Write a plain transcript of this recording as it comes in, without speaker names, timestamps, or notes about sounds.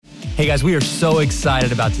Hey guys, we are so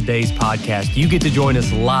excited about today's podcast. You get to join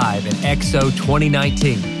us live at EXO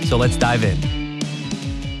 2019. So let's dive in.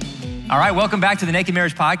 All right, welcome back to the Naked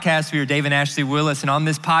Marriage Podcast. We are Dave and Ashley Willis, and on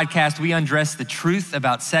this podcast, we undress the truth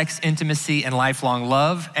about sex, intimacy, and lifelong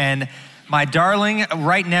love. And my darling,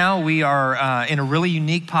 right now we are in a really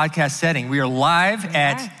unique podcast setting. We are live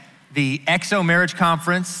at the EXO Marriage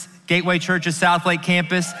Conference, Gateway Church's South Lake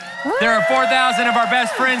campus. There are 4,000 of our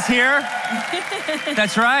best friends here.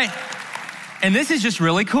 That's right. And this is just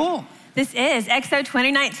really cool. This is EXO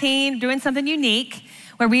 2019, doing something unique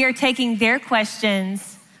where we are taking their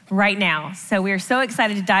questions right now. So we are so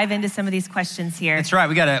excited to dive into some of these questions here. That's right.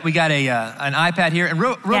 We got an iPad here. And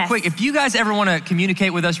real Yes. quick, if you guys ever want to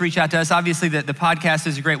communicate with us, reach out to us. Obviously, the podcast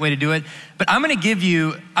is a great way to do it. But I'm going to give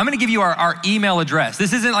you our email address.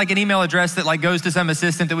 This isn't like an email address that like goes to some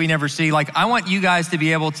assistant that we never see. Like, I want you guys to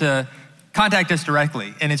be able to contact us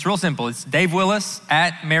directly. And it's real simple. It's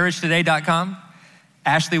davewillis@marriagetoday.com,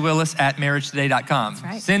 ashley.willis@marriagetoday.com. That's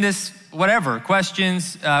right. Send us whatever,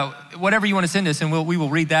 questions, whatever you want to send us, and we will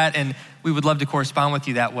read that, and we would love to correspond with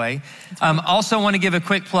you that way. Right. Also want to give a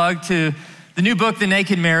quick plug to the new book, The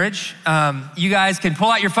Naked Marriage. You guys can pull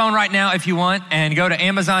out your phone right now if you want and go to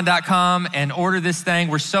Amazon.com and order this thing.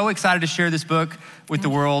 We're so excited to share this book with the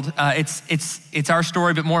world. It's our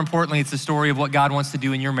story, but more importantly, it's the story of what God wants to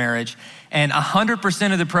do in your marriage. And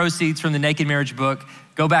 100% of the proceeds from the Naked Marriage book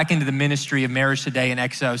go back into the ministry of Marriage Today and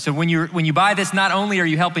EXO. So when you buy this, not only are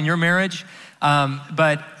you helping your marriage,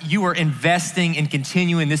 but you are investing in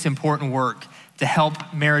continuing this important work to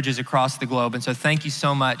help marriages across the globe. And so thank you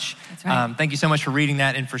so much. That's right. Thank you so much for reading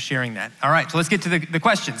that and for sharing that. All right, so let's get to the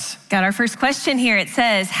questions. Got our first question here. It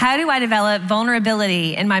says, how do I develop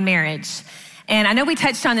vulnerability in my marriage? And I know we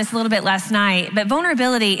touched on this a little bit last night, but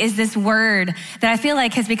vulnerability is this word that I feel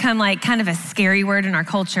like has become like kind of a scary word in our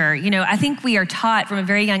culture. You know, I think we are taught from a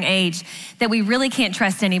very young age that we really can't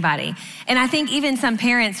trust anybody. And I think even some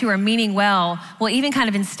parents who are meaning well will even kind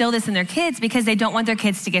of instill this in their kids because they don't want their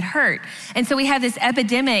kids to get hurt. And so we have this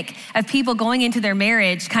epidemic of people going into their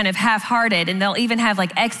marriage kind of half-hearted, and they'll even have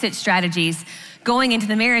like exit strategies going into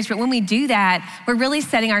the marriage. But when we do that, we're really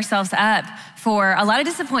setting ourselves up for a lot of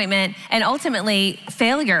disappointment and ultimately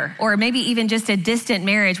failure, or maybe even just a distant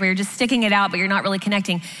marriage where you're just sticking it out, but you're not really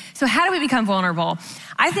connecting. So how do we become vulnerable?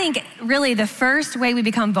 I think really the first way we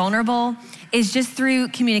become vulnerable is just through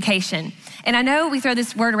communication. And I know we throw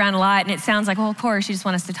this word around a lot and it sounds like, well, of course, you just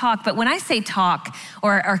want us to talk. But when I say talk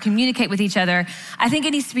or communicate with each other, I think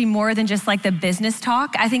it needs to be more than just like the business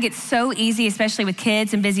talk. I think it's so easy, especially with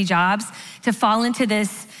kids and busy jobs, to fall into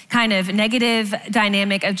this kind of negative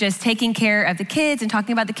dynamic of just taking care of the kids and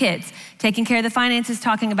talking about the kids, taking care of the finances,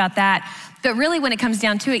 talking about that. But really when it comes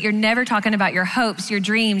down to it, you're never talking about your hopes, your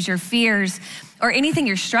dreams, your fears, or anything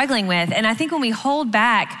you're struggling with. And I think when we hold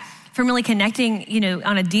back from really connecting, you know,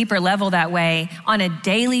 on a deeper level that way, on a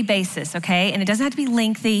daily basis, okay? And it doesn't have to be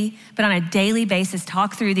lengthy, but on a daily basis,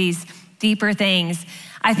 talk through these deeper things.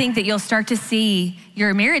 I think that you'll start to see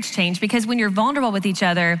your marriage change, because when you're vulnerable with each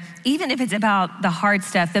other, even if it's about the hard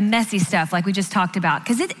stuff, the messy stuff like we just talked about,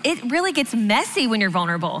 because it really gets messy when you're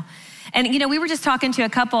vulnerable. And you know, we were just talking to a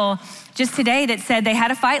couple just today that said they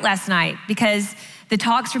had a fight last night because the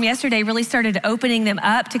talks from yesterday really started opening them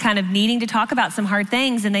up to kind of needing to talk about some hard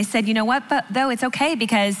things. And they said, you know what, but though it's okay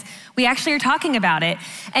because we actually are talking about it.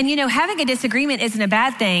 And you know, having a disagreement isn't a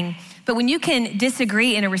bad thing, but when you can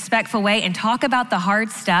disagree in a respectful way and talk about the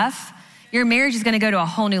hard stuff, your marriage is gonna go to a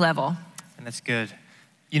whole new level. And that's good.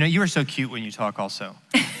 You know, you are so cute when you talk also.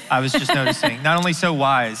 I was just noticing, not only so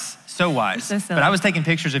wise, but I was taking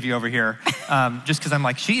pictures of you over here just because I'm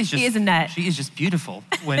like, she is a nut. She is just beautiful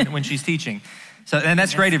when she's teaching. So, and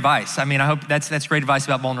that's great advice. I mean, I hope that's great advice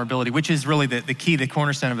about vulnerability, which is really the key, the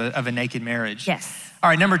cornerstone of a naked marriage. Yes. All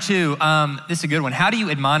right, number 2, this is a good one. How do you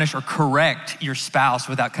admonish or correct your spouse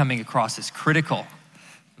without coming across as critical?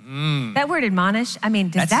 That word admonish, I mean,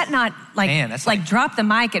 does that not like drop the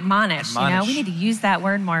mic, admonish? You know, we need to use that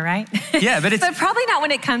word more, right? Yeah, but it's but probably not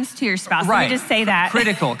when it comes to your spouse. Right. Let me just say that.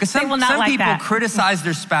 Critical, because some people criticize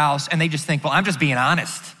their spouse and they just think, well, I'm just being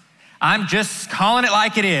honest. I'm just calling it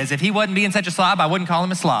like it is. If he wasn't being such a slob, I wouldn't call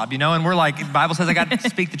him a slob, you know? And we're like, the Bible says I got to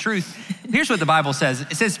speak the truth. Here's what the Bible says.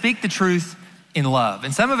 It says, speak the truth in love.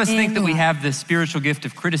 And some of us think that we have the spiritual gift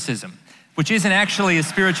of criticism, which isn't actually a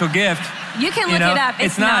spiritual gift. You can look it up.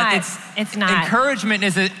 It's not. It's not. Encouragement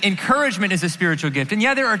is a spiritual gift. And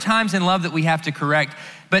yeah, there are times in love that we have to correct.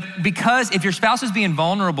 But because if your spouse is being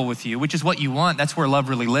vulnerable with you, which is what you want, that's where love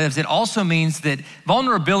really lives. It also means that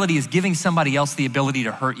vulnerability is giving somebody else the ability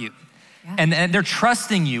to hurt you. Yeah. And they're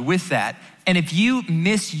trusting you with that. And if you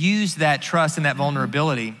misuse that trust and that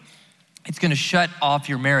vulnerability, It's gonna shut off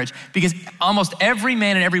your marriage because almost every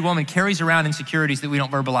man and every woman carries around insecurities that we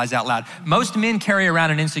don't verbalize out loud. Most men carry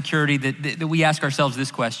around an insecurity that we ask ourselves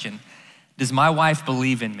this question: does my wife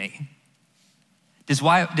believe in me? Does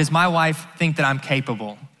my wife think that I'm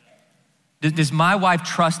capable? Does my wife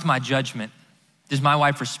trust my judgment? Does my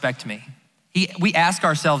wife respect me? We ask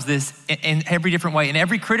ourselves this in every different way. And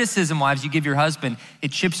every criticism, wives, you give your husband,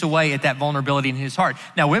 it chips away at that vulnerability in his heart.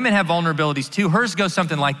 Now, women have vulnerabilities too. Hers goes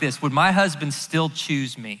something like this: would my husband still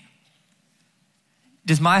choose me?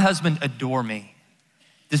 Does my husband adore me?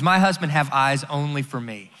 Does my husband have eyes only for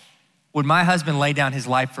me? Would my husband lay down his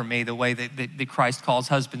life for me the way that Christ calls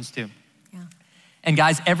husbands to? Yeah. And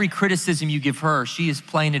guys, every criticism you give her, she is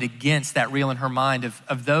playing it against that reel in her mind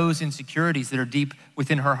of those insecurities that are deep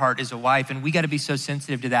within her heart as a wife. And we gotta be so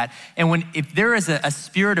sensitive to that. And if there is a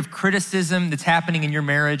spirit of criticism that's happening in your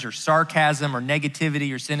marriage, or sarcasm or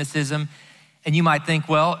negativity or cynicism, and you might think,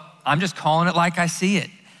 well, I'm just calling it like I see it.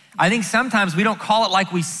 I think sometimes we don't call it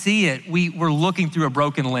like we see it. We're looking through a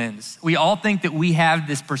broken lens. We all think that we have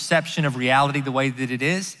this perception of reality the way that it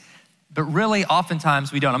is, but really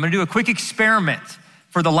oftentimes we don't. I'm gonna do a quick experiment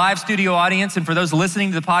for the live studio audience, and for those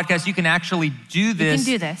listening to the podcast, you can actually do this. You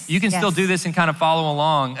can do this. You can still do this and kind of follow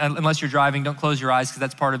along, unless you're driving. Don't close your eyes, because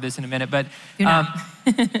that's part of this in a minute. But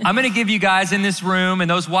I'm gonna give you guys in this room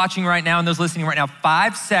and those watching right now and those listening right now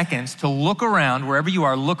 5 seconds to look around wherever you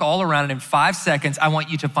are. Look all around, and in 5 seconds, I want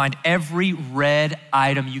you to find every red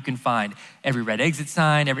item you can find. Every red exit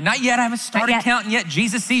sign, not yet, I haven't started counting yet.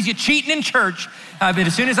 Jesus sees you cheating in church. But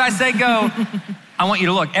as soon as I say go, I want you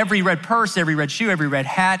to look. Every red purse, every red shoe, every red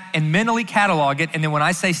hat, and mentally catalog it. And then when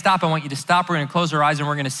I say stop, I want you to stop. We're gonna close our eyes and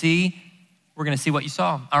we're gonna see what you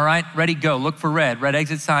saw. All right, ready, go. Look for red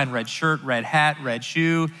exit sign, red shirt, red hat, red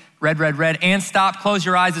shoe, red, and stop. Close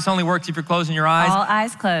your eyes. This only works if you're closing your eyes. All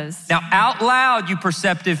eyes closed. Now, out loud, you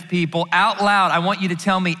perceptive people, out loud, I want you to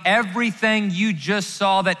tell me everything you just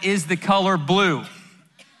saw that is the color blue.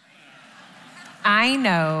 I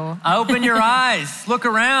know. Open your eyes, look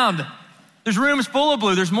around. There's rooms full of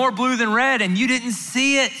blue. There's more blue than red, and you didn't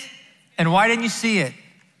see it. And why didn't you see it?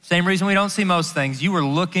 Same reason we don't see most things. You were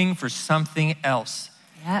looking for something else.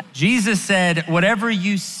 Yep. Jesus said, whatever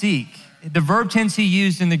you seek, the verb tense he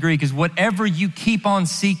used in the Greek is whatever you keep on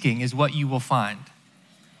seeking is what you will find.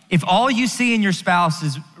 If all you see in your spouse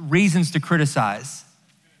is reasons to criticize,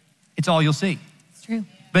 it's all you'll see. It's true.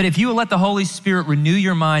 But if you will let the Holy Spirit renew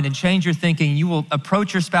your mind and change your thinking, you will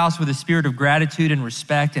approach your spouse with a spirit of gratitude and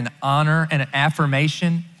respect and honor and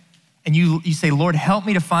affirmation. And you say, Lord, help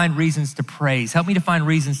me to find reasons to praise. Help me to find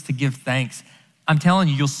reasons to give thanks. I'm telling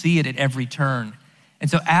you, you'll see it at every turn. And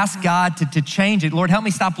so ask God to change it. Lord, help me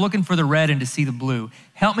stop looking for the red and to see the blue.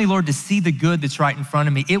 Help me, Lord, to see the good that's right in front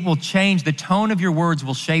of me. It will change. The tone of your words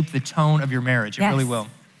will shape the tone of your marriage. It really will.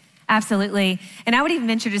 Absolutely. And I would even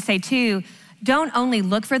venture to say too, don't only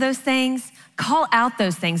look for those things, call out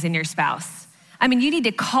those things in your spouse. I mean, you need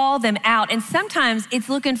to call them out. And sometimes it's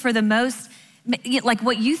looking for the most, like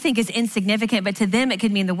what you think is insignificant, but to them it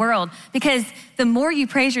could mean the world. Because the more you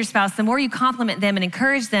praise your spouse, the more you compliment them and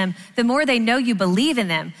encourage them, the more they know you believe in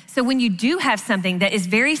them. So when you do have something that is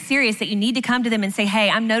very serious that you need to come to them and say,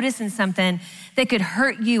 hey, I'm noticing something that could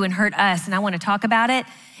hurt you and hurt us, and I want to talk about it,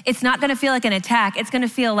 it's not gonna feel like an attack. It's gonna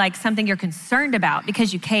feel like something you're concerned about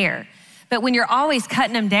because you care. But when you're always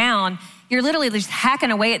cutting them down, you're literally just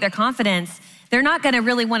hacking away at their confidence. They're not gonna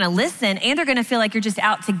really wanna listen, and they're gonna feel like you're just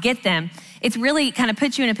out to get them. It's really kind of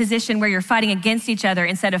puts you in a position where you're fighting against each other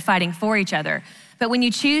instead of fighting for each other. But when you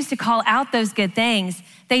choose to call out those good things,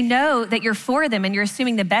 they know that you're for them and you're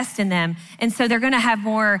assuming the best in them. And so they're gonna have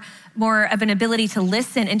more of an ability to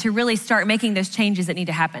listen and to really start making those changes that need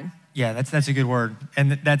to happen. Yeah, that's a good word.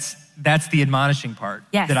 And that's the admonishing part.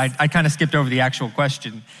 Yes. That I kind of skipped over the actual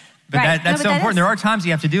question. But right. that's so important. There are times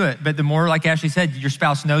you have to do it, but the more, like Ashley said, your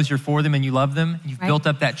spouse knows you're for them and you love them, you've built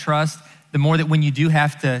up that trust, the more that when you do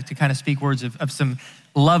have to kind of speak words of some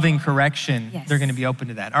loving correction, they're gonna be open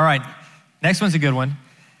to that. All right, next one's a good one.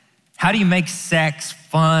 How do you make sex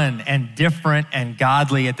fun and different and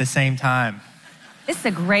godly at the same time? This is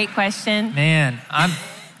a great question. Man,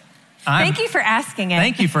 Thank you for asking it.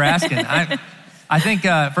 Thank you for asking. I think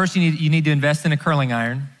first you need to invest in a curling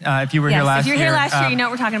iron. If you were here last year. If you're here last year, you know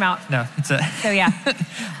what we're talking about. No, it's a. So yeah.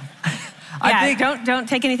 Don't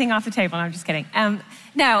take anything off the table. No, I'm just kidding.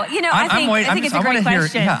 No, you know, I think it's a great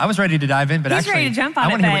question. I was ready to dive in, but He's ready to jump on I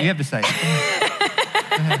want to hear what you have to say. Go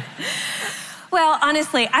ahead. Well,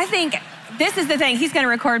 honestly, I think this is the thing. He's going to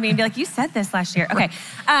record me and be like, you said this last year. Okay.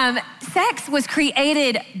 Sex was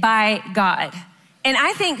created by God. And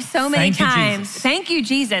I think so many times, thank you,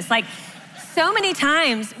 Jesus. Like, so many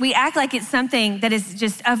times we act like it's something that is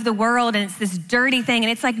just of the world and it's this dirty thing.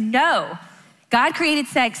 And it's like, no, God created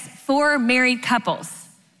sex for married couples.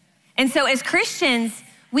 And so as Christians,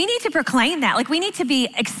 we need to proclaim that. Like, we need to be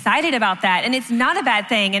excited about that. And it's not a bad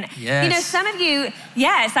thing. And yes. You know, some of you,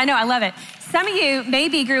 yes, I know, I love it. Some of you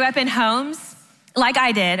maybe grew up in homes like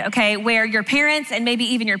I did, okay, where your parents and maybe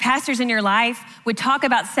even your pastors in your life would talk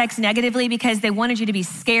about sex negatively because they wanted you to be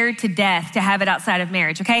scared to death to have it outside of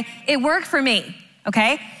marriage, okay? It worked for me,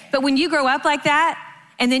 okay? But when you grow up like that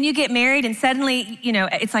and then you get married and suddenly, you know,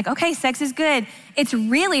 it's like, okay, sex is good. It's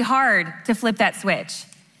really hard to flip that switch.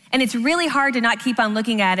 And it's really hard to not keep on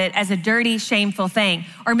looking at it as a dirty, shameful thing.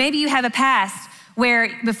 Or maybe you have a past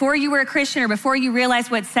where before you were a Christian or before you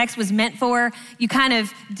realized what sex was meant for, you kind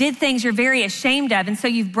of did things you're very ashamed of. And so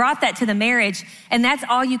you've brought that to the marriage, and that's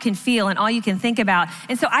all you can feel and all you can think about.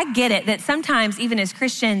 And so I get it that sometimes, even as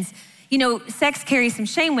Christians, you know, sex carries some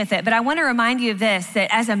shame with it. But I want to remind you of this, that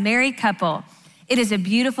as a married couple, it is a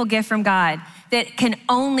beautiful gift from God that can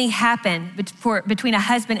only happen between a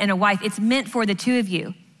husband and a wife. It's meant for the two of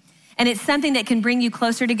you. And it's something that can bring you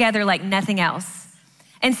closer together like nothing else.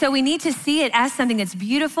 And so we need to see it as something that's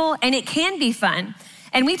beautiful, and it can be fun.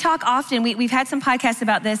 And we talk often, we've had some podcasts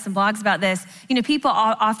about this, some blogs about this. You know, people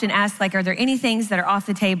often ask, like, are there any things that are off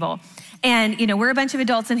the table? And, you know, we're a bunch of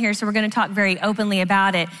adults in here, so we're gonna talk very openly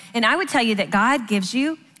about it. And I would tell you that God gives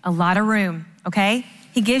you a lot of room, okay?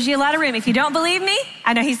 He gives you a lot of room. If you don't believe me,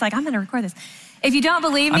 I know he's like, I'm gonna record this. If you don't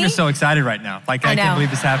believe me. I'm just so excited right now. Like, I can't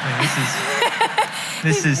believe this is happening.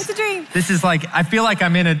 It's a dream. This is like, I feel like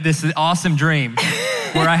I'm in this awesome dream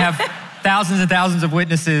where I have thousands and thousands of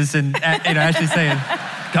witnesses and, you know, Ashley saying,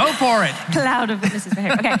 go for it. Cloud of witnesses right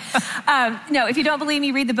here. Okay. No, if you don't believe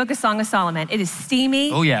me, read the book of Song of Solomon. It is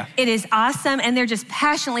steamy. Oh, yeah. It is awesome. And they're just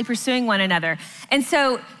passionately pursuing one another. And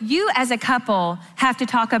so you as a couple have to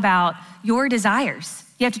talk about your desires.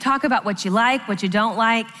 You have to talk about what you like, what you don't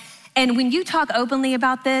like. And when you talk openly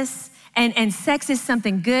about this, and sex is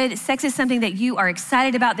something good, sex is something that you are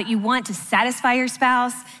excited about, that you want to satisfy your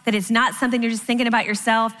spouse, that it's not something you're just thinking about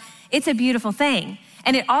yourself, it's a beautiful thing.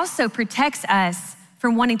 And it also protects us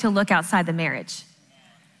from wanting to look outside the marriage.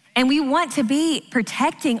 And we want to be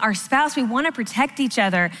protecting our spouse. We want to protect each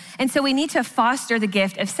other. And so we need to foster the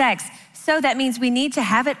gift of sex. So that means we need to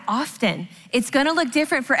have it often. It's gonna look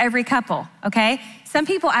different for every couple, okay? Some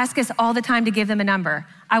people ask us all the time to give them a number.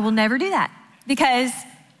 I will never do that because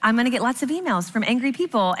I'm gonna get lots of emails from angry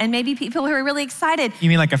people and maybe people who are really excited. You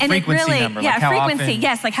mean like a frequency number? Yeah, like how frequency, often?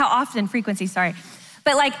 yes, like how often frequency, sorry.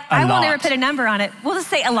 But like, I will never put a number on it. We'll just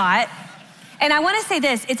say a lot. And I wanna say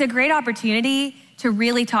this, it's a great opportunity to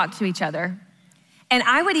really talk to each other. And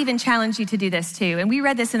I would even challenge you to do this too. And we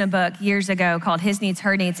read this in a book years ago called His Needs,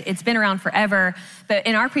 Her Needs. It's been around forever, but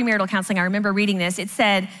in our premarital counseling, I remember reading this. It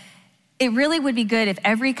said, it really would be good if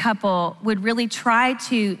every couple would really try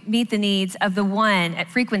to meet the needs of the one at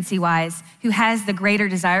frequency-wise who has the greater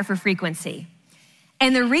desire for frequency.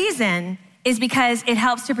 And the reason is because it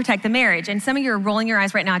helps to protect the marriage. And some of you are rolling your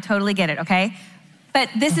eyes right now. I totally get it, okay? But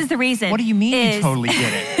this is the reason. What do you mean you totally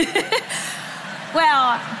get it?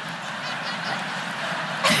 Well,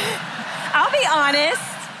 I'll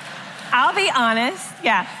be honest,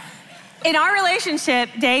 yeah. In our relationship,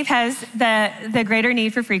 Dave has the greater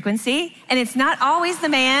need for frequency, and it's not always the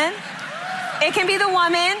man. It can be the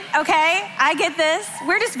woman, okay? I get this.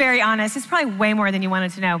 We're just very honest. It's probably way more than you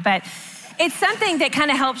wanted to know, but it's something that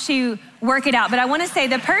kind of helps you work it out. But I want to say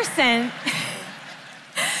the person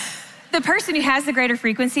who has the greater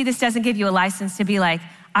frequency, this doesn't give you a license to be like,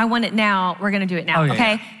 I want it now, we're gonna do it now,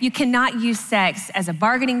 okay? Yeah. You cannot use sex as a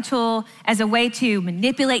bargaining tool, as a way to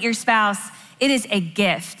manipulate your spouse. It is a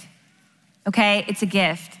gift, okay? It's a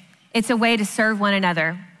gift. It's a way to serve one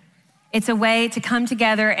another. It's a way to come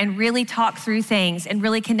together and really talk through things and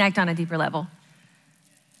really connect on a deeper level.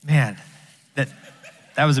 Man, that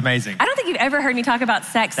was amazing. I don't think you've ever heard me talk about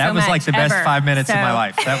sex so much. That was like the best 5 minutes of my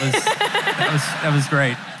life. That was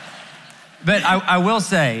great. But I will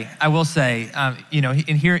say, you know,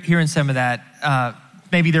 in hearing some of that,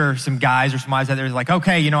 maybe there are some guys or some wives out there like,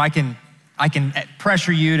 okay, you know, I can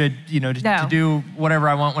pressure you to, you know, to do whatever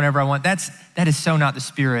I want, whenever I want. That is so not the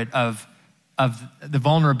spirit of the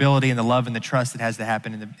vulnerability and the love and the trust that has to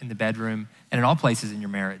happen in the bedroom and in all places in your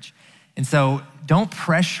marriage. And so don't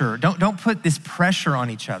put this pressure on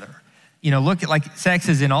each other. You know, look at like sex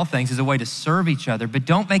is in all things as a way to serve each other, but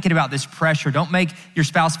don't make it about this pressure. Don't make your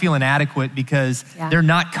spouse feel inadequate because they're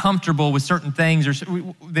not comfortable with certain things or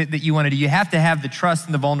that you want to do. You have to have the trust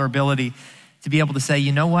and the vulnerability to be able to say,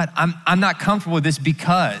 you know what, I'm not comfortable with this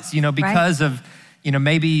because of, you know,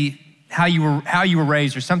 maybe how you were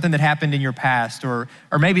raised, or something that happened in your past, or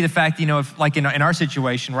maybe the fact, if like in our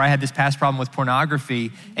situation where I had this past problem with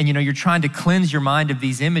pornography, and you're trying to cleanse your mind of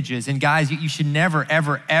these images. And guys, you should never,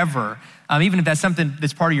 ever, ever, even if that's something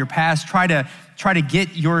that's part of your past, try to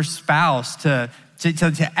get your spouse to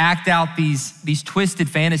act out these twisted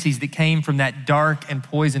fantasies that came from that dark and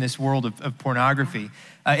poisonous world of pornography.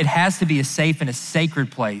 It has to be a safe and a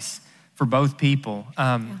sacred place for both people.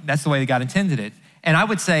 That's the way that God intended it. And I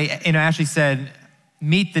would say, Ashley said,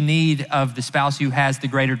 meet the need of the spouse who has the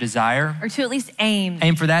greater desire. Or to at least aim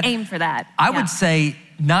for that. Aim for that. I would say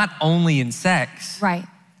not only in sex, right,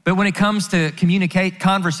 but when it comes to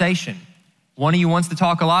conversation. One of you wants to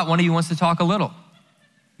talk a lot, one of you wants to talk a little.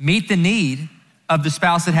 Meet the need of the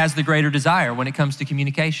spouse that has the greater desire when it comes to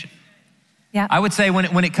communication. Yeah. I would say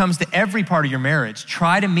when it comes to every part of your marriage,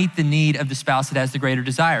 try to meet the need of the spouse that has the greater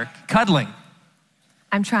desire. Cuddling.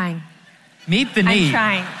 I'm trying. Meet the need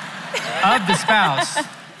of the spouse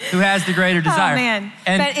who has the greater desire. Oh man,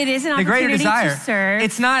 but it is an opportunity to serve.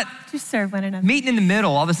 It's not to serve one another. Meeting in the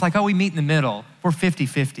middle, all this we meet in the middle. We're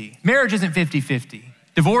 50-50. Marriage isn't 50-50.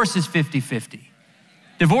 Divorce is 50-50.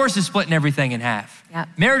 Divorce is splitting everything in half. Yep.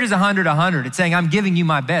 Marriage is 100-100. It's saying, I'm giving you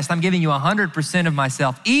my best. I'm giving you 100% of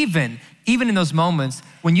myself, even in those moments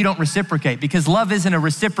when you don't reciprocate, because love isn't a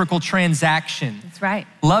reciprocal transaction. That's right.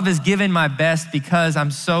 Love is giving my best because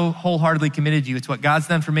I'm so wholeheartedly committed to you. It's what God's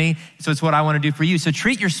done for me, so it's what I want to do for you. So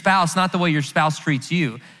treat your spouse not the way your spouse treats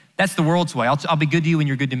you. That's the world's way. I'll be good to you when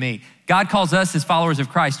you're good to me. God calls us as followers of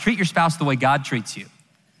Christ, treat your spouse the way God treats you.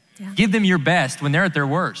 Yeah. Give them your best when they're at their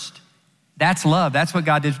worst. That's love. That's what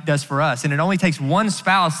God does for us. And it only takes one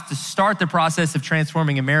spouse to start the process of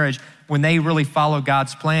transforming a marriage when they really follow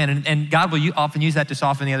God's plan. And God will often use that to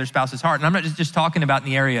soften the other spouse's heart. And I'm not just talking about in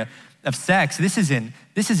the area of sex. This is in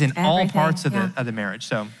all parts of the marriage.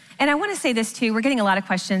 So. And I want to say this too. We're getting a lot of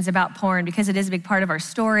questions about porn because it is a big part of our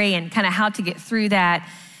story and kind of how to get through that.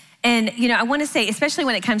 And, I want to say, especially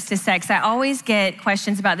when it comes to sex, I always get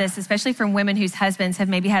questions about this, especially from women whose husbands have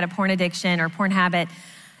maybe had a porn addiction or porn habit.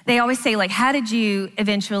 They always say, how did you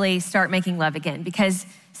eventually start making love again? Because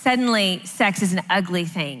suddenly sex is an ugly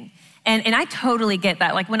thing. And I totally get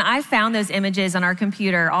that. When I found those images on our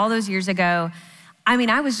computer all those years ago,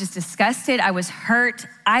 I was just disgusted. I was hurt.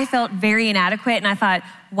 I felt very inadequate. And I thought,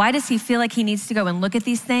 why does he feel like he needs to go and look at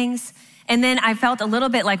these things? And then I felt a little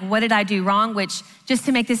bit like, what did I do wrong? Which, just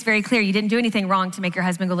to make this very clear, you didn't do anything wrong to make your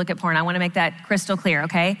husband go look at porn. I want to make that crystal clear,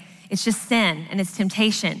 okay? It's just sin and it's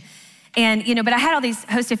temptation. And, but I had all these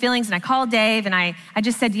host of feelings, and I called Dave and I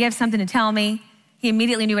just said, do you have something to tell me? He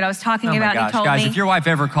immediately knew what I was talking about. Gosh, and he told guys, me. If your wife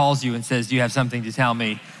ever calls you and says, do you have something to tell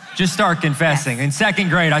me? Just start confessing. Yes. In second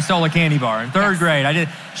grade, I stole a candy bar. In third grade, I did.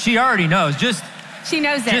 She already knows. She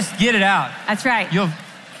knows it. Just get it out. That's right. You'll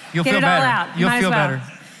feel better. Get it all out. You'll feel better.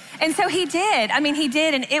 And so he did. He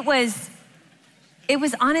did. And it was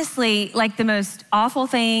honestly the most awful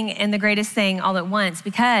thing and the greatest thing all at once,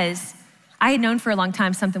 because I had known for a long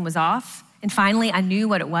time something was off. And finally, I knew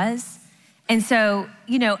what it was. And so,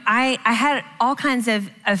 I had all kinds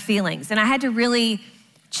of feelings. And I had to really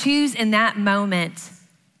choose in that moment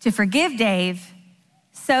to forgive Dave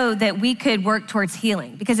so that we could work towards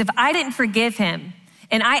healing. Because if I didn't forgive him,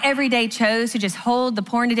 and I every day chose to just hold the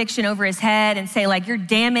porn addiction over his head and say, you're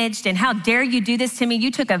damaged, and how dare you do this to me?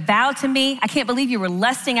 You took a vow to me. I can't believe you were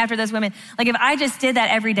lusting after those women. If I just did that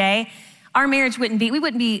every day, our marriage we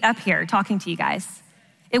wouldn't be up here talking to you guys.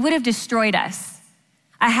 It would have destroyed us.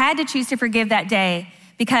 I had to choose to forgive that day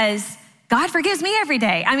because God forgives me every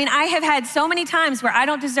day. I have had so many times where I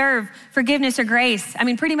don't deserve forgiveness or grace.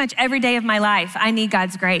 Pretty much every day of my life, I need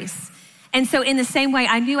God's grace. And so in the same way,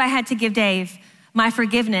 I knew I had to give Dave my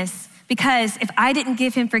forgiveness, because if I didn't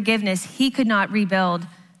give him forgiveness, he could not rebuild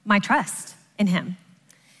my trust in him.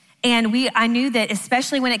 And I knew that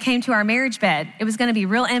especially when it came to our marriage bed, it was gonna be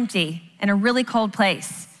real empty and a really cold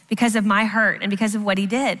place because of my hurt and because of what he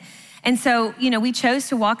did. And so, we chose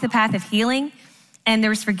to walk the path of healing, and there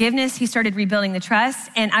was forgiveness. He started rebuilding the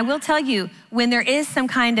trust. And I will tell you, when there is some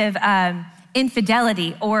kind of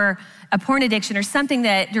infidelity or a porn addiction or something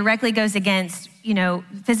that directly goes against,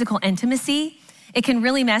 physical intimacy, it can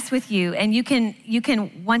really mess with you. And you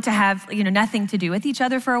can want to have, nothing to do with each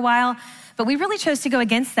other for a while. But we really chose to go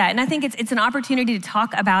against that. And I think it's an opportunity to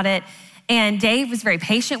talk about it. And Dave was very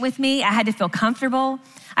patient with me. I had to feel comfortable.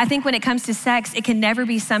 I think when it comes to sex, it can never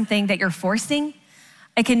be something that you're forcing.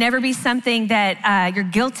 It can never be something that you're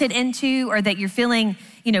guilted into or that you're feeling,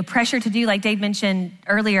 pressure to do, like Dave mentioned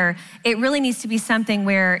earlier. It really needs to be something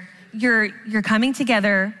where you're coming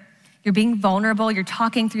together, you're being vulnerable, you're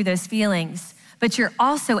talking through those feelings, but you're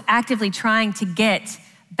also actively trying to get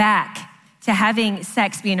back to having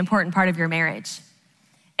sex be an important part of your marriage.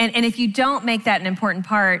 And if you don't make that an important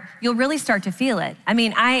part, you'll really start to feel it. I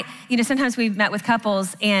mean, sometimes we've met with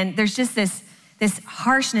couples and there's just this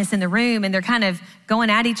harshness in the room and they're kind of going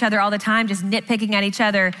at each other all the time, just nitpicking at each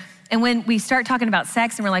other. And when we start talking about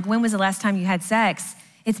sex and we're like, when was the last time you had sex?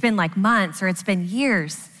 It's been like months or it's been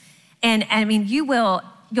years. And I mean, you'll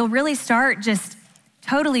really start just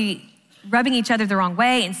totally rubbing each other the wrong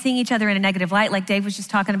way and seeing each other in a negative light, like Dave was just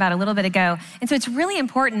talking about a little bit ago. And so it's really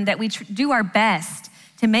important that we do our best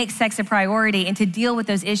to make sex a priority and to deal with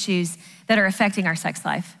those issues that are affecting our sex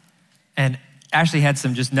life. And Ashley had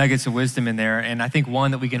some just nuggets of wisdom in there. And I think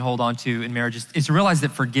one that we can hold on to in marriage is to realize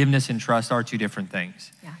that forgiveness and trust are two different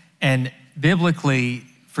things. Yeah. And biblically,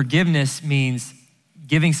 forgiveness means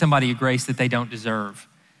giving somebody a grace that they don't deserve.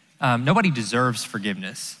 Nobody deserves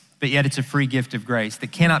forgiveness, but yet it's a free gift of grace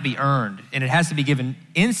that cannot be earned. And it has to be given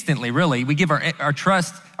instantly, really. We give our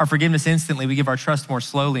trust, our forgiveness instantly. We give our trust more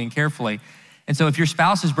slowly and carefully. And so if your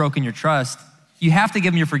spouse has broken your trust, you have to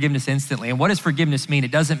give them your forgiveness instantly. And what does forgiveness mean?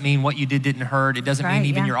 It doesn't mean what you did didn't hurt. It doesn't mean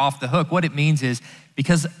even you're off the hook. What it means is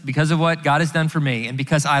because of what God has done for me and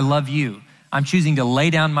because I love you, I'm choosing to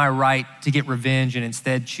lay down my right to get revenge and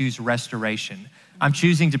instead choose restoration. I'm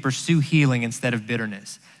choosing to pursue healing instead of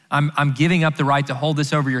bitterness. I'm giving up the right to hold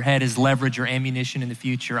this over your head as leverage or ammunition in the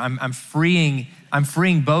future. I'm freeing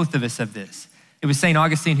both of us of this. It was St.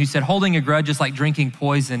 Augustine who said, holding a grudge is like drinking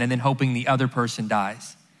poison and then hoping the other person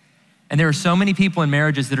dies. And there are so many people in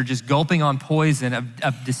marriages that are just gulping on poison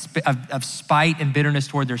of spite and bitterness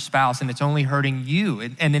toward their spouse, and it's only hurting you,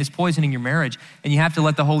 and then it's poisoning your marriage. And you have to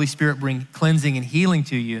let the Holy Spirit bring cleansing and healing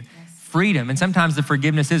to you, freedom. And sometimes the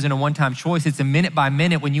forgiveness isn't a one-time choice. It's a minute by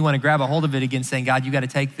minute when you want to grab a hold of it again, saying, God, you got to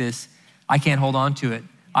take this. I can't hold on to it.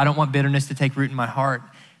 I don't want bitterness to take root in my heart.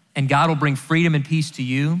 And God will bring freedom and peace to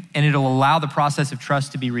you, and it'll allow the process of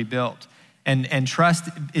trust to be rebuilt. And trust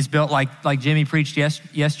is built like Jimmy preached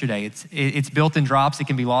yesterday. It's built in drops. It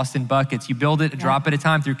can be lost in buckets. You build it a drop at a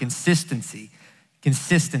time through consistency,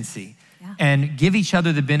 and give each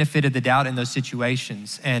other the benefit of the doubt in those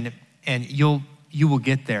situations, and you will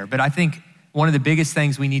get there. But I think one of the biggest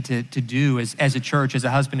things we need to do as a church, as a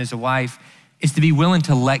husband, as a wife, is to be willing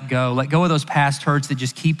to let go of those past hurts that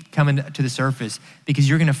just keep coming to the surface, because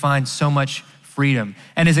you're gonna find so much freedom.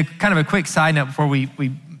 And as a kind of a quick side note before we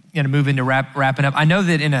move into wrapping up, I know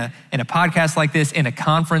that in a podcast like this, in a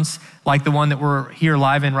conference like the one that we're here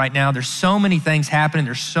live in right now, there's so many things happening.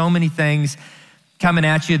 There's so many things coming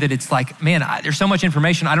at you that it's like, man, there's so much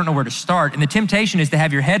information, I don't know where to start. And the temptation is to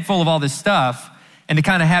have your head full of all this stuff and to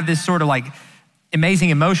kind of have this sort of like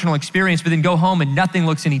amazing emotional experience, but then go home and nothing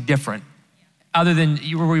looks any different. Other than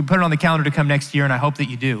we put it on the calendar to come next year, and I hope that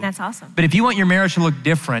you do. That's awesome. But if you want your marriage to look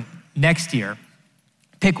different next year,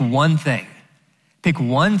 pick one thing. Pick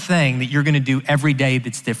one thing that you're gonna do every day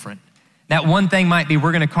that's different. That one thing might be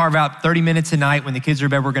we're gonna carve out 30 minutes a night when the kids are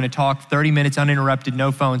in bed. We're gonna talk 30 minutes uninterrupted,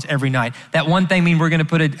 no phones every night. That one thing means we're gonna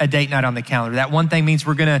put a date night on the calendar. That one thing means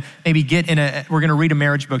we're gonna maybe we're gonna read a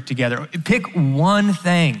marriage book together. Pick one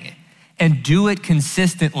thing and do it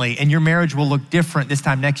consistently, and your marriage will look different this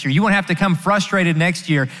time next year. You won't have to come frustrated next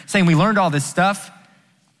year saying we learned all this stuff,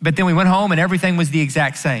 but then we went home and everything was the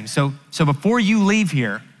exact same. So before you leave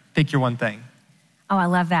here, pick your one thing. Oh, I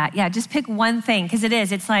love that. Yeah, just pick one thing, because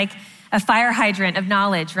it's like a fire hydrant of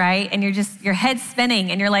knowledge, right? And your head's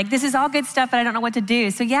spinning and you're like, this is all good stuff, but I don't know what to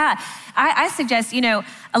do. So yeah, I suggest, a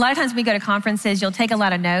lot of times when we go to conferences, you'll take a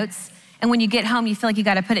lot of notes. And when you get home, you feel like you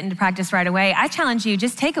got to put it into practice right away. I challenge you,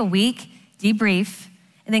 just take a week, debrief,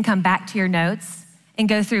 and then come back to your notes and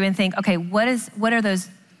go through and think, okay, what are those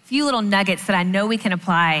few little nuggets that I know we can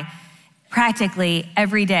apply practically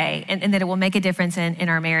every day, and that it will make a difference in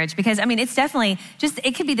our marriage. Because it's definitely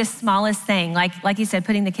it could be the smallest thing, like you said,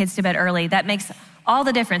 putting the kids to bed early, that makes all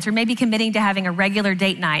the difference, or maybe committing to having a regular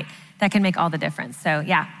date night, that can make all the diffence. So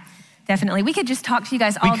yeah, definitely. We could just talk to you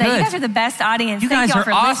guys all day. You guys are the best audience. Thank y'all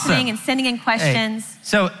for awesome. Listening and sending in questions. Hey.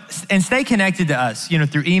 So, and stay connected to us,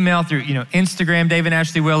 through email, through, Instagram, Dave and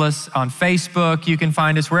Ashley Willis, on Facebook. You can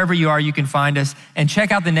find us wherever you are. You can find us, and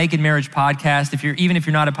check out the Naked Marriage podcast. Even if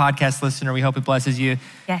you're not a podcast listener, we hope it blesses you.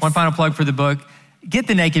 Yes. One final plug for the book. Get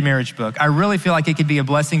the Naked Marriage book. I really feel like it could be a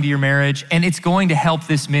blessing to your marriage, and it's going to help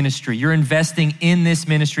this ministry. You're investing in this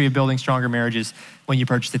ministry of building stronger marriages when you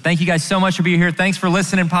purchase it. Thank you guys so much for being here. Thanks for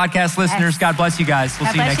listening, podcast listeners. God bless you guys.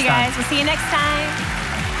 We'll see you next time. God bless you guys. We'll see you next time.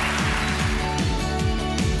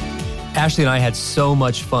 Ashley and I had so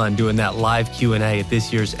much fun doing that live Q&A at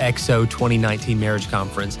this year's XO 2019 Marriage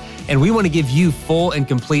Conference. And we want to give you full and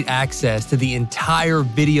complete access to the entire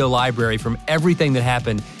video library from everything that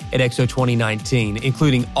happened at XO 2019,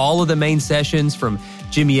 including all of the main sessions from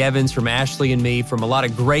Jimmy Evans, from Ashley and me, from a lot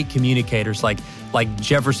of great communicators like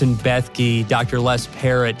Jefferson Bethke, Dr. Les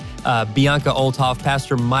Parrott, Bianca Olthoff,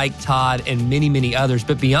 Pastor Mike Todd, and many, many others.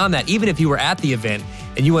 But beyond that, even if you were at the event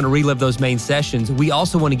and you want to relive those main sessions, we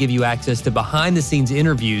also want to give you access to behind-the-scenes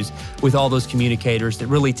interviews with all those communicators that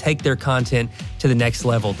really take their content to the next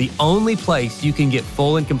level. The only place you can get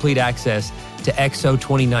full and complete access to XO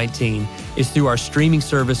 2019 is through our streaming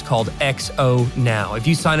service called XO Now. If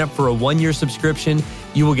you sign up for a 1-year subscription,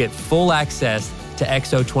 you will get full access to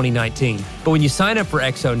XO 2019. But when you sign up for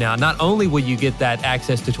XO Now, not only will you get that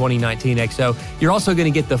access to 2019 XO, you're also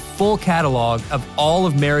going to get the full catalog of all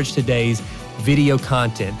of Marriage Today's video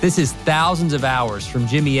content. This is thousands of hours from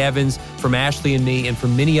Jimmy Evans, from Ashley and me, and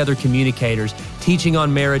from many other communicators teaching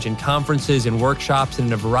on marriage in conferences and workshops and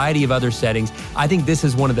in a variety of other settings. I think this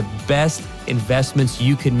is one of the best investments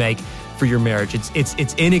you could make for your marriage.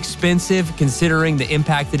 It's inexpensive considering the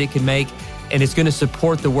impact that it can make, and it's going to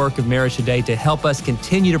support the work of Marriage Today to help us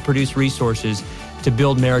continue to produce resources to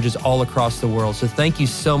build marriages all across the world. So thank you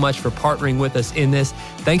so much for partnering with us in this.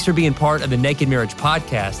 Thanks for being part of the Naked Marriage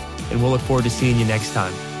Podcast, and we'll look forward to seeing you next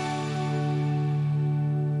time.